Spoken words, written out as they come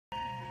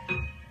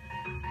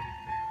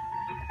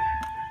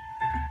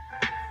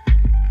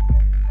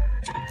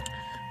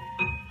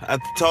I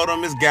told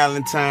him it's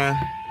Galentine.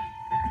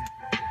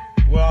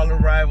 We're all the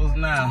rivals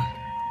now.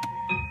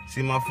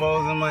 See my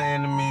foes and my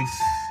enemies.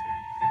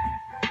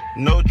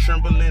 No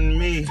tremble in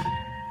me.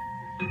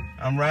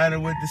 I'm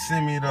riding with the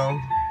semi though.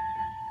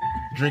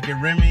 Drinking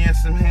Remy and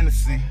some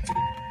Hennessy.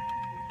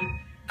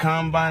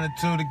 Combine the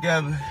two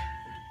together.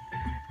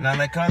 Now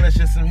they call that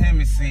shit some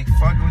Hennessy.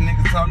 Fuck what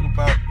niggas talk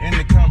about in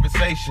the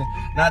conversation.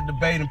 Not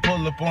debating,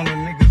 pull up on the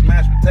niggas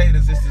mashed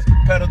potatoes. This is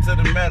pedal to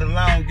the metal.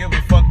 I don't give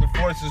a fuck, the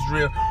force is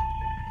real.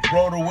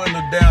 Roll the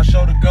window down,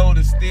 show the gold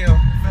is still.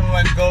 Feeling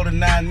like golden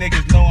 9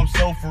 niggas know I'm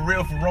so for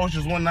real.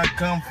 Ferocious when I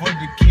come for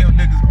the kill.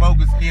 Niggas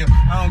bogus ill.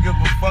 I don't give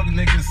a fuck,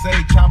 niggas say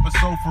chopper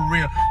so for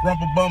real.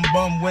 Rumpa bum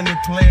bum when they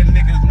play,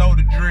 niggas know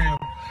the drill.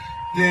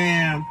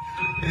 Damn,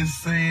 it's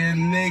saying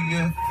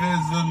nigga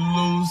fizz a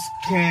loose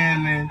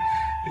cannon.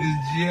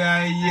 It's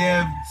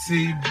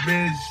G-I-F-T,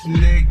 bitch,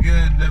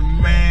 nigga, the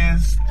man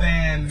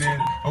standing.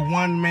 A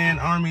one-man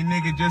army,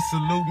 nigga, just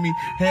salute me.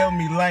 Hail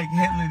me like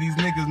Hitler, these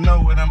niggas know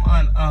what I'm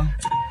on,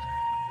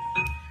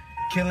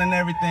 Killing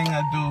everything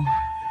I do.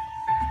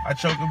 I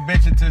choke a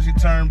bitch until she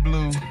turn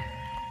blue.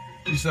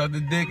 She suck the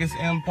dick, it's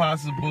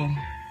impossible.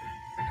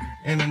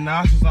 In the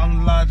nostrils,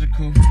 I'm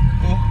logical.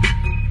 Ooh.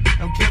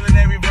 I'm killing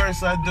every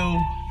verse I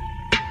do.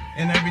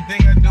 And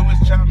everything I do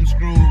is chop and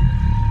screw.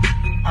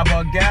 I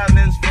bought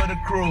gallons for the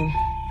crew.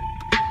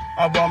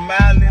 I bought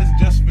mileage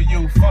just for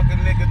you. Fuck a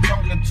nigga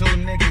talking to,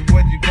 nigga,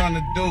 what you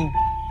gonna do?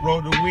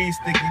 Roll the weed,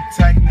 sticky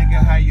tight, nigga,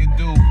 how you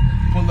do?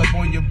 Pull up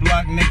on your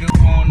block, nigga,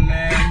 on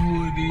that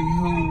hoodie.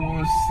 Who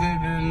was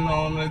sitting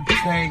on the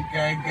tank?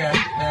 I got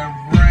that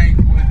rank,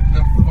 what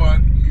the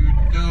fuck you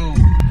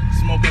do?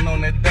 Smoking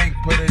on that dank,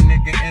 put a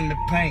nigga in the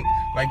paint.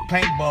 Like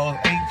paintballs,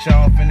 ain't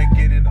y'all finna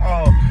get it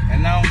all.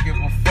 And I don't give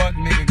a fuck,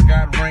 nigga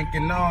got rank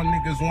and all.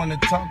 Niggas wanna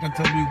talk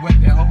until we wet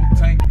that whole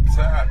tank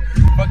inside.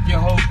 Fuck your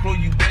whole crew,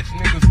 you bitch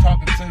niggas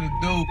talking to the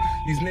dude.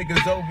 These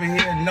niggas over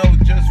here know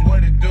just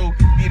what to do.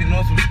 Eating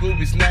on some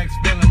Scooby snacks,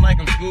 feeling like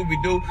I'm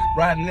Scooby-Doo.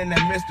 Riding in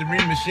that mystery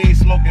machine,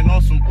 smoking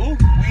on some ooh.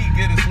 Weed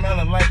get it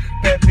smelling like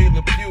Pepe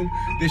Le Pew.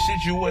 This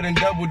shit you wouldn't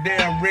double dare.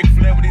 I'm Ric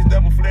Flair with these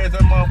double flares.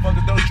 That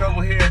motherfuckers don't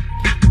trouble here.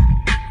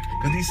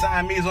 Cause these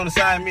Siamese on the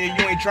side of me, and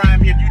you ain't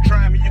trying me. If you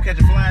try me, you catch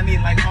a flying knee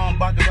like on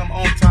cause I'm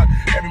on top.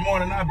 Every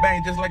morning I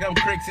bang just like I'm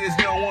Crixus.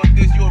 You don't want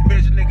this, you a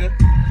bitch nigga.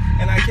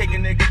 And I kick a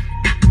nigga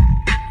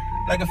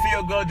like a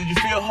field goal. Did you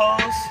feel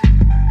hoes?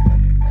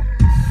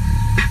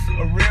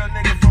 A real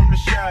nigga from the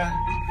shot.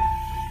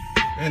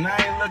 And I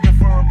ain't looking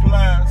for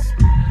replies.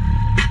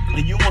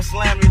 And you won't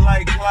slam me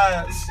like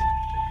Clydes.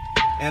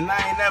 And I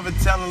ain't never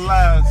telling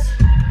lies.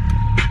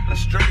 A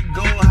straight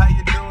goon, how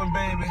you doing,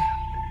 baby?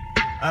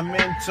 I'm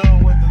in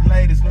tune with the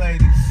latest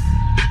ladies.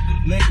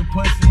 Lick a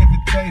pussy if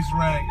it tastes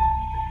right.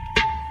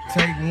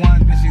 Take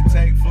one, then she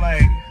take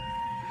flight.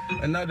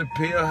 Another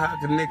pill, how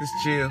can niggas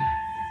chill?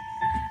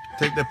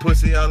 Take that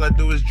pussy, all I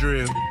do is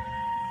drill.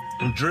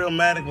 I'm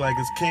drillmatic like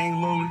it's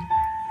King Louis.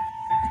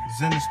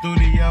 It's in the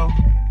studio.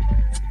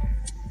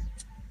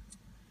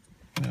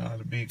 You know,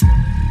 the beat.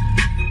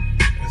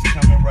 It's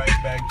coming right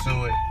back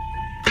to it.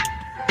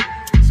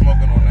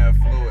 Smoking on that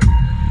fluid.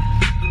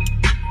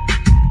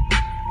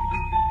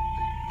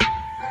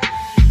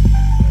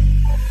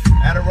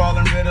 Adderall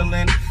and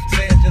Ritalin,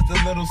 say it's just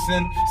a little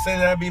sin. Say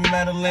that I be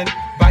meddling,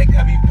 bike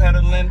I be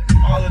pedaling.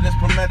 All of this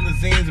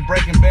promethazine's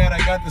Breaking Bad. I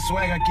got the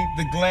swag, I keep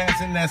the glass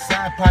in that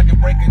side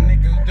pocket. Break a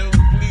nigga, dude,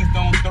 please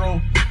don't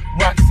throw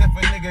rocks if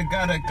a nigga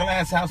got a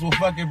glass house. Well,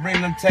 fucking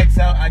bring them texts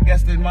out. I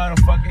guess this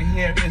motherfucker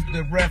here is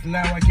the ref.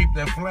 Now I keep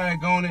that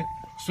flag on it.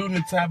 Suit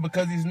and tie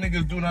because these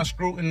niggas do not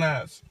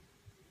scrutinize.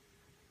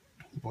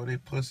 Boy, they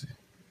pussy.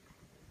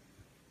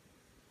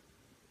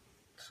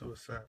 Suicide.